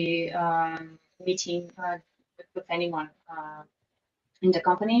on every meeting with anyone in the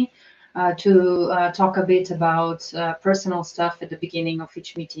company. To talk a bit about personal stuff at the beginning of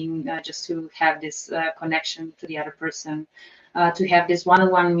each meeting, just to have this connection to the other person, to have these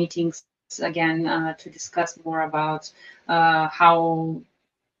one-on-one meetings again to discuss more about how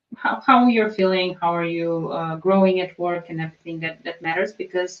you're feeling, how are you growing at work, and everything that matters,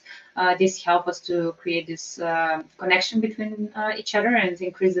 because this helps us to create this connection between each other and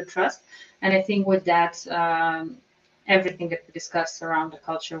increase the trust. And I think with that, everything that we discuss around the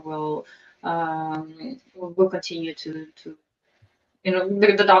culture will continue to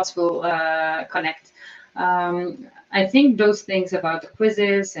the dots will connect. I think those things about the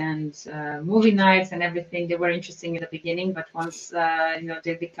quizzes and movie nights and everything, they were interesting in the beginning, but once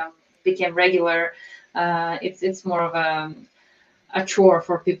they became regular, it's more of a chore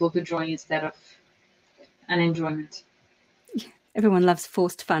for people to join instead of an enjoyment. Everyone loves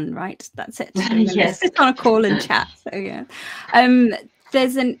forced fun, right? That's it. Yes. Sit on a call and chat. So yeah.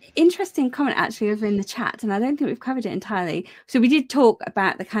 There's an interesting comment actually over in the chat, and I don't think we've covered it entirely. So we did talk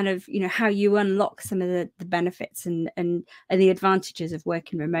about the kind of, how you unlock some of the benefits and the advantages of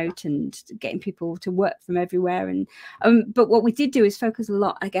working remote and getting people to work from everywhere. And but what we did do is focus a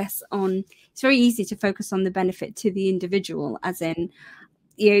lot, I guess, on, it's very easy to focus on the benefit to the individual, as in,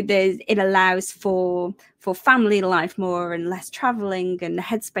 it allows for family life more and less traveling, and the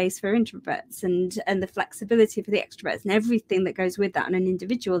headspace for introverts, and the flexibility for the extroverts, and everything that goes with that on an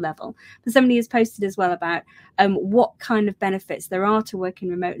individual level. But somebody has posted as well about what kind of benefits there are to working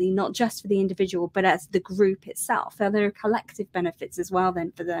remotely, not just for the individual, but as the group itself. Are there collective benefits as well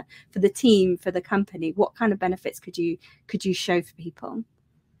then for the team, for the company? What kind of benefits could you show for people?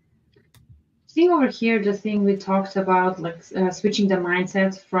 See over here, the thing we talked about, like switching the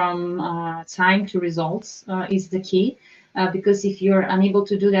mindset from time to results is the key. Because if you're unable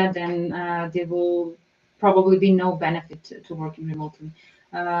to do that, then there will probably be no benefit to working remotely.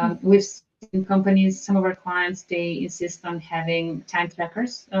 We've seen companies, some of our clients, they insist on having time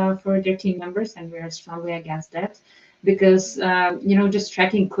trackers for their team members, and we are strongly against that. Because just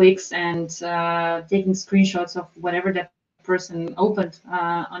tracking clicks and taking screenshots of whatever that person opened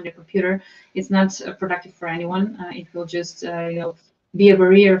on their computer, it's not productive for anyone. It will just be a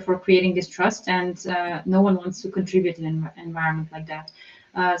barrier for creating this trust, and no one wants to contribute in an environment like that.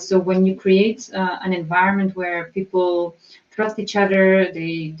 So when you create an environment where people trust each other,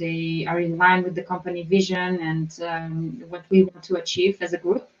 they are in line with the company vision and what we want to achieve as a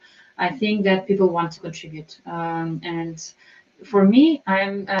group, I think that people want to contribute. And for me,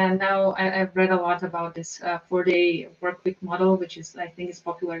 I'm now I've read a lot about this 4-day work week model, which I think is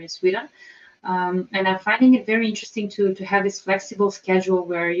popular in Sweden. And I'm finding it very interesting to have this flexible schedule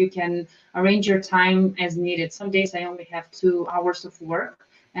where you can arrange your time as needed. Some days I only have 2 hours of work,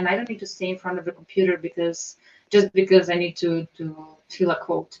 and I don't need to stay in front of the computer because I need to fill a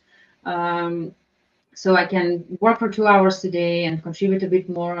quote. So I can work for 2 hours today and contribute a bit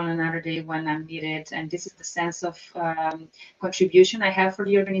more on another day when I'm needed. And this is the sense of contribution I have for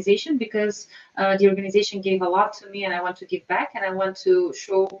the organization, because the organization gave a lot to me, and I want to give back, and I want to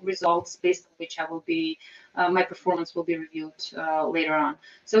show results based on which I will be, my performance will be reviewed later on.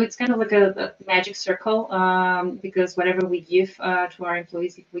 So it's kind of like a magic circle, because whatever we give to our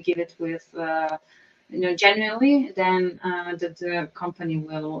employees, if we give it with genuinely, then the company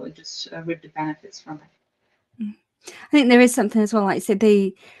will just reap the benefits from it. I think there is something as well, like I said,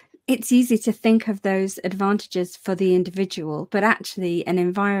 it's easy to think of those advantages for the individual, but actually an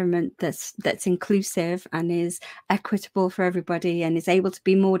environment that's inclusive and is equitable for everybody and is able to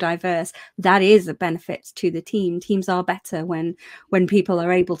be more diverse, that is a benefit to the team. Teams are better when people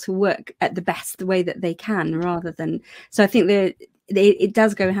are able to work at the best the way that they can, rather than, so I think that it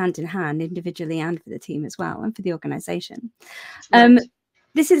does go hand in hand, individually and for the team as well, and for the organization. Right.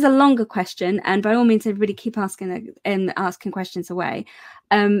 This is a longer question, and by all means, everybody keep asking questions away.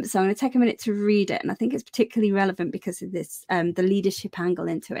 So I'm going to take a minute to read it, and I think it's particularly relevant because of this, the leadership angle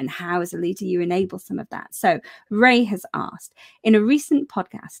into it, and how as a leader you enable some of that. So Ray has asked, in a recent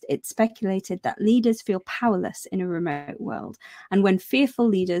podcast, it's speculated that leaders feel powerless in a remote world, and when fearful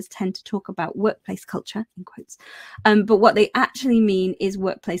leaders tend to talk about workplace culture, in quotes, but what they actually mean is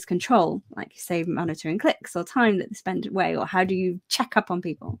workplace control, like you say, monitoring clicks or time that they spend away, or how do you check up on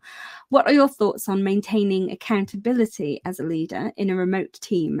people. What are your thoughts on maintaining accountability as a leader in a remote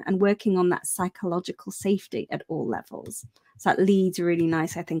team and working on that psychological safety at all levels? So that leads really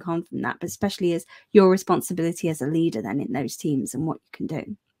nice, I think, on from that, but especially as your responsibility as a leader then in those teams and what you can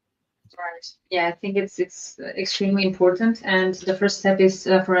do. Right. Yeah, I think it's extremely important, and the first step is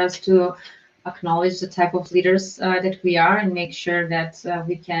for us to acknowledge the type of leaders that we are and make sure that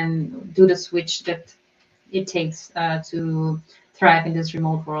we can do the switch that it takes to thrive in this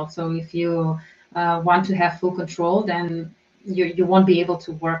remote world. So if you want to have full control, then you won't be able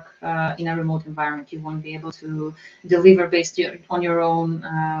to work in a remote environment. You won't be able to deliver based on your own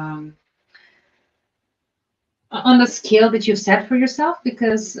on the scale that you've set for yourself,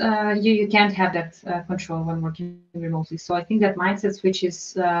 because you can't have that control when working remotely. So I think that mindset switch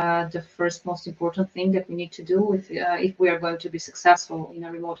is the first most important thing that we need to do if we are going to be successful in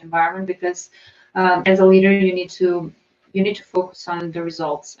a remote environment, because as a leader you need to focus on the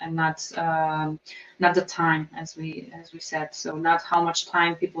results and not the time, as we said. So not how much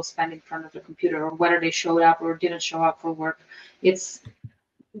time people spend in front of the computer, or whether they showed up or didn't show up for work. It's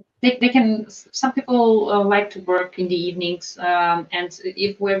they can, some people like to work in the evenings, and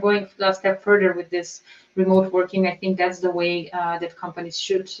if we're going a step further with this remote working, I think that's the way that companies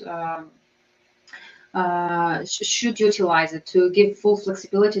should utilize it, to give full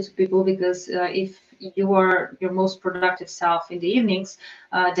flexibility to people, because if you are your most productive self in the evenings,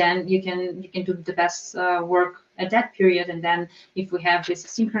 then you can do the best work at that period. And then if we have this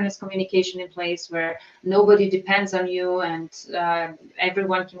synchronous communication in place where nobody depends on you and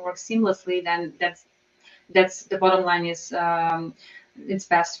everyone can work seamlessly, then that's the bottom line, is it's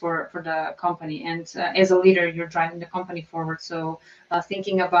best for the company. And as a leader, you're driving the company forward. So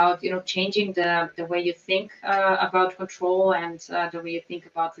thinking about changing the way you think about control, and the way you think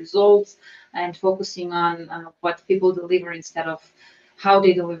about results, and focusing on what people deliver instead of how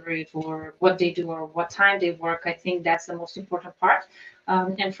they deliver it, or what they do, or what time they work. I think that's the most important part.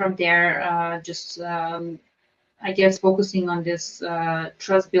 And from there, I guess focusing on this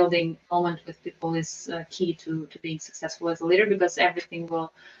trust building moment with people is key to being successful as a leader, because everything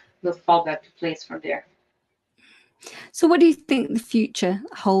will fall back to place from there. So what do you think the future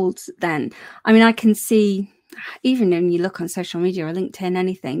holds then? I mean, I can see, even when you look on social media or LinkedIn,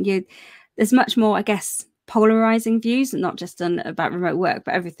 anything, there's much more, I guess, polarizing views, and not just about remote work,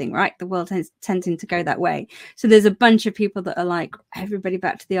 but everything, right? The world is tending to go that way. So there's a bunch of people that are like, everybody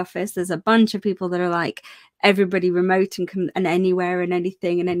back to the office. There's a bunch of people that are like, everybody remote and anywhere and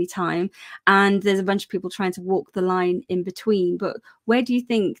anything and anytime. And there's a bunch of people trying to walk the line in between. But where do you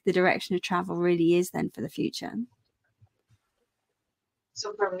think the direction of travel really is then for the future?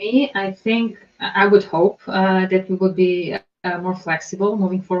 So for me, I think I would hope that we would be more flexible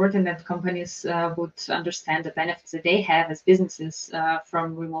moving forward, and that companies would understand the benefits that they have as businesses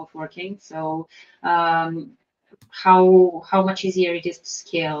from remote working. So how much easier it is to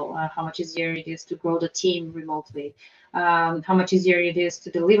scale, how much easier it is to grow the team remotely, how much easier it is to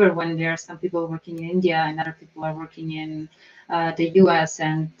deliver when there are some people working in India and other people are working in the US,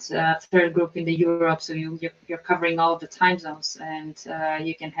 and third group in the Europe. So you're covering all of the time zones, and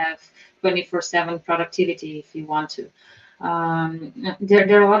you can have 24/7 productivity if you want to.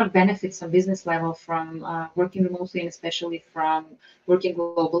 There are a lot of benefits on business level from working remotely, and especially from working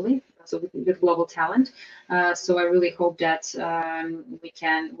globally, so with global talent. So I really hope that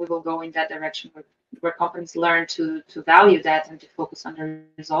we will go in that direction, where companies learn to value that and to focus on the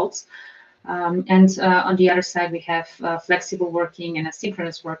results. And on the other side, we have flexible working and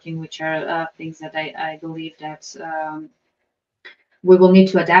asynchronous working, which are things that I believe that we will need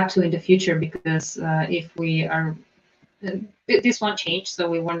to adapt to in the future, because if we are this won't change, so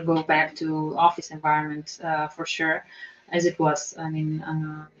we won't go back to office environment for sure as it was. I mean,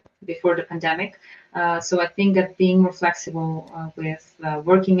 before the pandemic. So I think that being more flexible with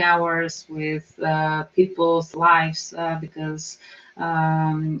working hours, with people's lives, because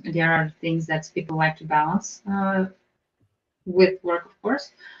there are things that people like to balance with work, of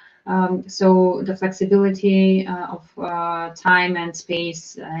course. So the flexibility of time and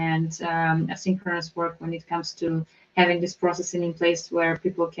space and asynchronous work when it comes to having this processing in place where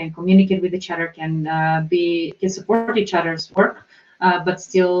people can communicate with each other, can support each other's work, but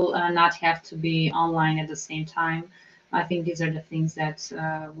still not have to be online at the same time. I think these are the things that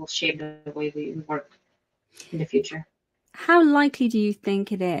will shape the way we work in the future. How likely do you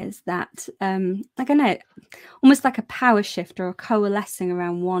think it is that, like, I know, almost like a power shift or a coalescing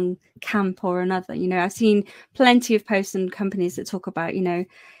around one camp or another? You know, I've seen plenty of posts and companies that talk about, you know,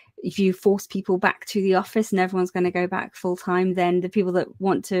 if you force people back to the office and everyone's going to go back full time, then the people that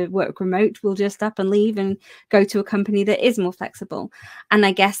want to work remote will just up and leave and go to a company that is more flexible. And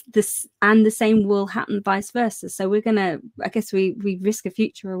I guess the same will happen vice versa. So we're going to, I guess we risk a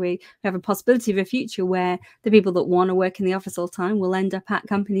future, or we have a possibility of a future where the people that want to work in the office all the time will end up at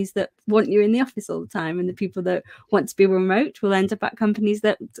companies that want you in the office all the time. And the people that want to be remote will end up at companies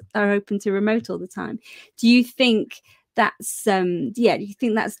that are open to remote all the time. Do you think that's do you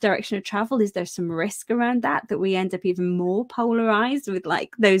think that's direction of travel? Is there some risk around that we end up even more polarized with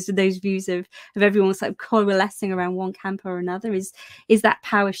like those views of everyone sort of coalescing around one camp or another? Is that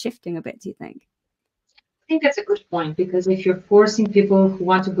power shifting a bit, do you think? I think that's a good point, because if you're forcing people who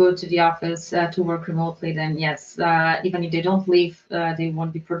want to go to the office to work remotely, then yes, even if they don't leave, they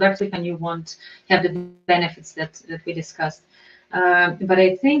won't be productive and you won't have the benefits that we discussed. But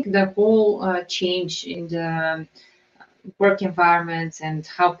I think the whole change in the work environments and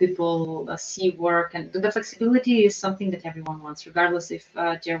how people see work, and the flexibility is something that everyone wants, regardless if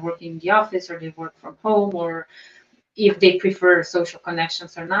they're working in the office or they work from home, or if they prefer social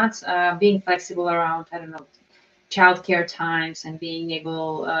connections or not. Being flexible around, I don't know, childcare times, and being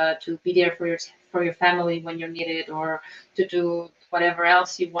able to be there for your family when you're needed, or to do whatever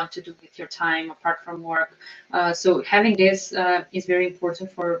else you want to do with your time apart from work. So having this is very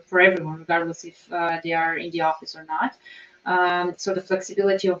important for everyone, regardless if they are in the office or not. So the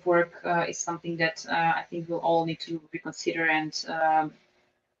flexibility of work is something that I think we'll all need to reconsider and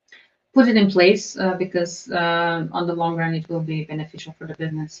put it in place, because on the long run it will be beneficial for the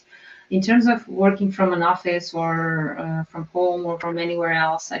business. In terms of working from an office or from home or from anywhere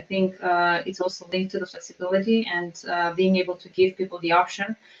else, I think it's also linked to the flexibility, and being able to give people the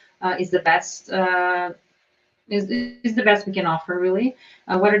option is the best. Is the best we can offer, really.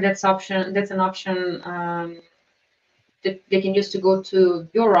 Whether that's an option that they can use to go to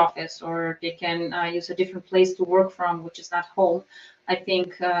your office, or they can use a different place to work from, which is not home. I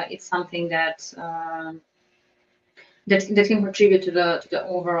think it's something that that can contribute to the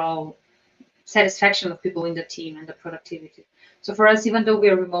overall satisfaction of people in the team and the productivity. So for us, even though we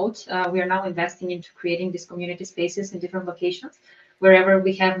are remote, we are now investing into creating these community spaces in different locations. Wherever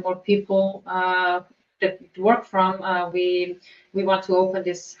we have more people that work from, we want to open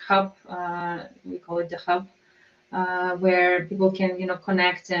this hub. We call it the hub, where people can,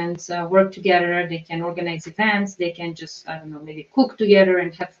 connect and work together. They can organize events. They can just, I don't know, maybe cook together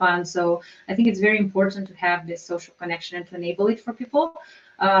and have fun. So I think it's very important to have this social connection and to enable it for people.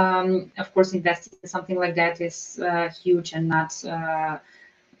 Of course, investing in something like that is huge and not,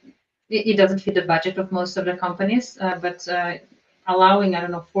 it doesn't fit the budget of most of the companies, but allowing, I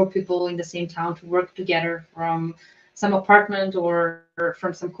don't know, 4 people in the same town to work together from some apartment or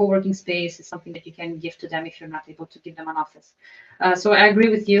from some co-working space is something that you can give to them if you're not able to give them an office. So I agree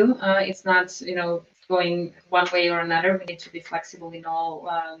with you. It's not, going one way or another. We need to be flexible in all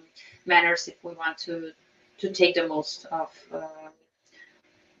manners if we want to take the most of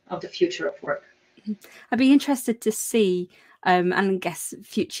the future of work. I'd be interested to see, and I guess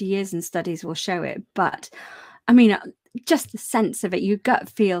future years and studies will show it, but I mean, just the sense of it, your gut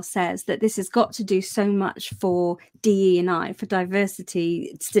feel says that this has got to do so much for DE&I, for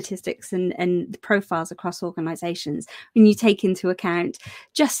diversity statistics and the profiles across organizations. When you take into account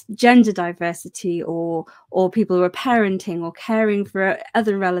just gender diversity, or people who are parenting or caring for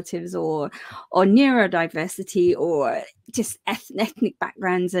other relatives, or neurodiversity, or just ethnic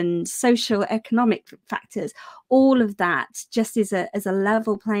backgrounds and social economic factors, all of that just is a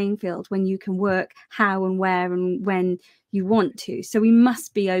level playing field when you can work how and where and when you want to. So we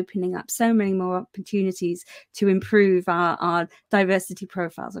must be opening up so many more opportunities to improve our diversity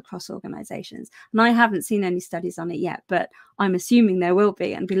profiles across organizations. And I haven't seen any studies on it yet, but I'm assuming there will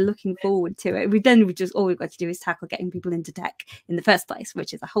be, and be looking forward to it. All we've got to do is tackle getting people into tech in the first place,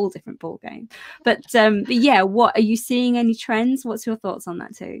 which is a whole different ballgame. But yeah, what are you seeing? Any trends? What's your thoughts on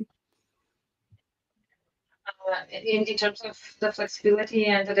that too? In terms of the flexibility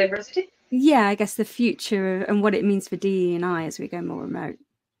and the diversity? Yeah, I guess the future and what it means for DE&I as we go more remote.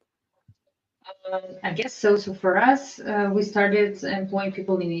 I guess so. So for us, we started employing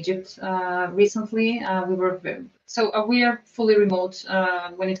people in Egypt recently. We are fully remote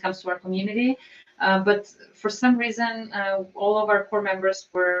when it comes to our community. But for some reason, all of our core members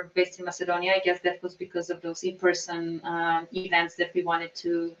were based in Macedonia. I guess that was because of those in-person events that we wanted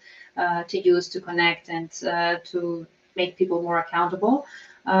to use to connect and to make people more accountable.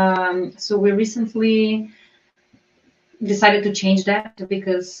 So we recently decided to change that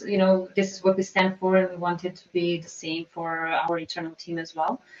because, you know, this is what we stand for, and we want it to be the same for our internal team as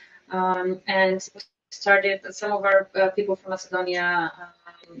well. And we started, some of our people from Macedonia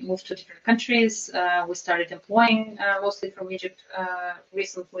moved to different countries. We started employing mostly from Egypt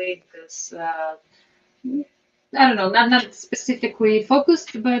recently because I don't know, not specifically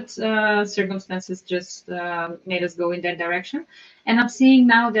focused, but circumstances just made us go in that direction. And I'm seeing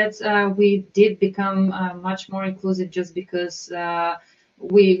now that we did become much more inclusive just because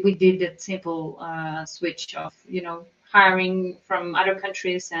we did that simple switch of, you know, hiring from other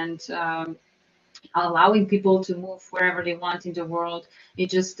countries and allowing people to move wherever they want in the world. It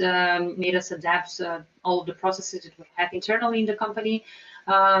just made us adapt all of the processes that we have internally in the company.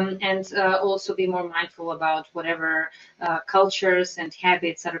 And also be more mindful about whatever cultures and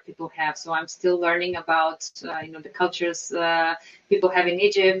habits other people have. So I'm still learning about you know, the cultures people have in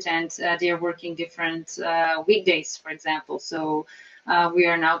Egypt, and they are working different weekdays, for example. So we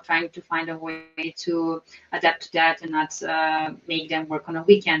are now trying to find a way to adapt to that and not make them work on a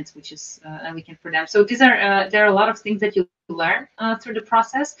weekend, which is a weekend for them. So these are there are a lot of things that you learn through the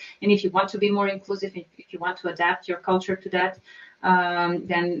process. And if you want to be more inclusive, if you want to adapt your culture to that,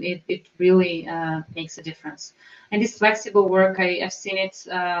 then it really makes a difference. And this flexible work, I've seen it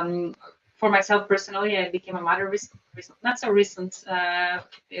for myself personally. I became a mother not so recent.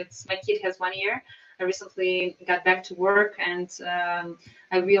 It's my kid has 1 year. I recently got back to work, and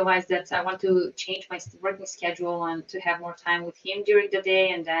I realized that I want to change my working schedule and to have more time with him during the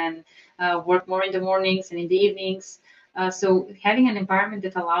day, and then work more in the mornings and in the evenings. So having an environment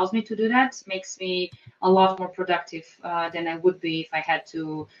that allows me to do that makes me a lot more productive than I would be if I had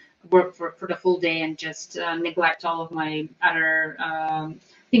to work for the full day and just neglect all of my other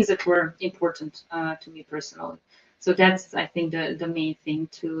things that were important to me personally. So that's, I think, the main thing,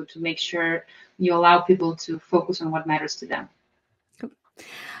 to make sure you allow people to focus on what matters to them. Cool.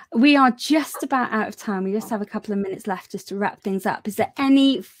 We are just about out of time. We just have a couple of minutes left just to wrap things up. Is there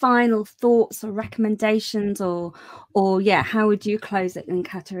any final thoughts or recommendations, or yeah, how would you close it? And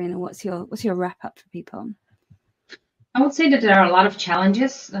Katerina, what's your wrap up for people? I would say that there are a lot of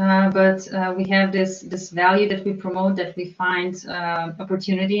challenges, but we have this value that we promote, that we find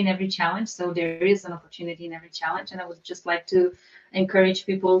opportunity in every challenge. So there is an opportunity in every challenge, and I would just like to encourage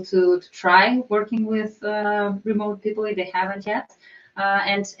people to try working with remote people if they haven't yet,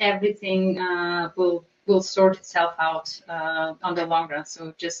 and everything will sort itself out on the long run.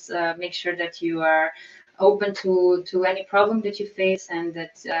 So just make sure that you are open to any problem that you face, and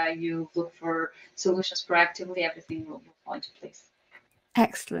that you look for solutions proactively. Everything will fall into place.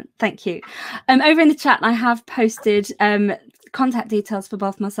 Excellent, thank you. Over in the chat, I have posted contact details for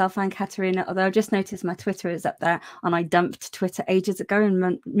both myself and Katerina, although I've just noticed my Twitter is up there, and I dumped Twitter ages ago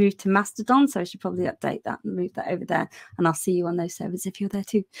and moved to Mastodon, so I should probably update that and move that over there, and I'll see you on those servers if you're there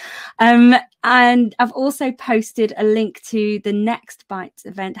too. And I've also posted a link to the next Bytes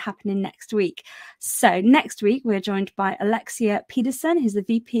event happening next week. So next week we're joined by Alexia Peterson, who's the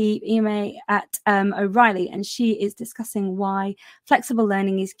VP EMA at O'Reilly, and she is discussing why flexible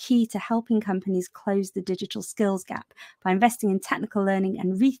learning is key to helping companies close the digital skills gap. By investing in technical learning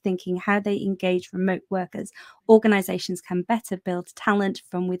and rethinking how they engage remote workers, organizations can better build talent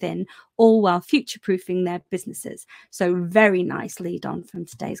from within, all while future-proofing their businesses. So very nice lead on from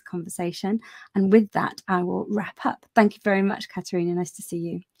today's conversation. And with that, I will wrap up. Thank you very much, Katerina. Nice to see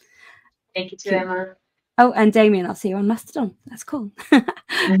you. Thank you too, Emma. Oh, and Damien, I'll see you on Mastodon. That's cool.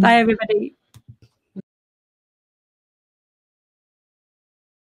 Bye, everybody.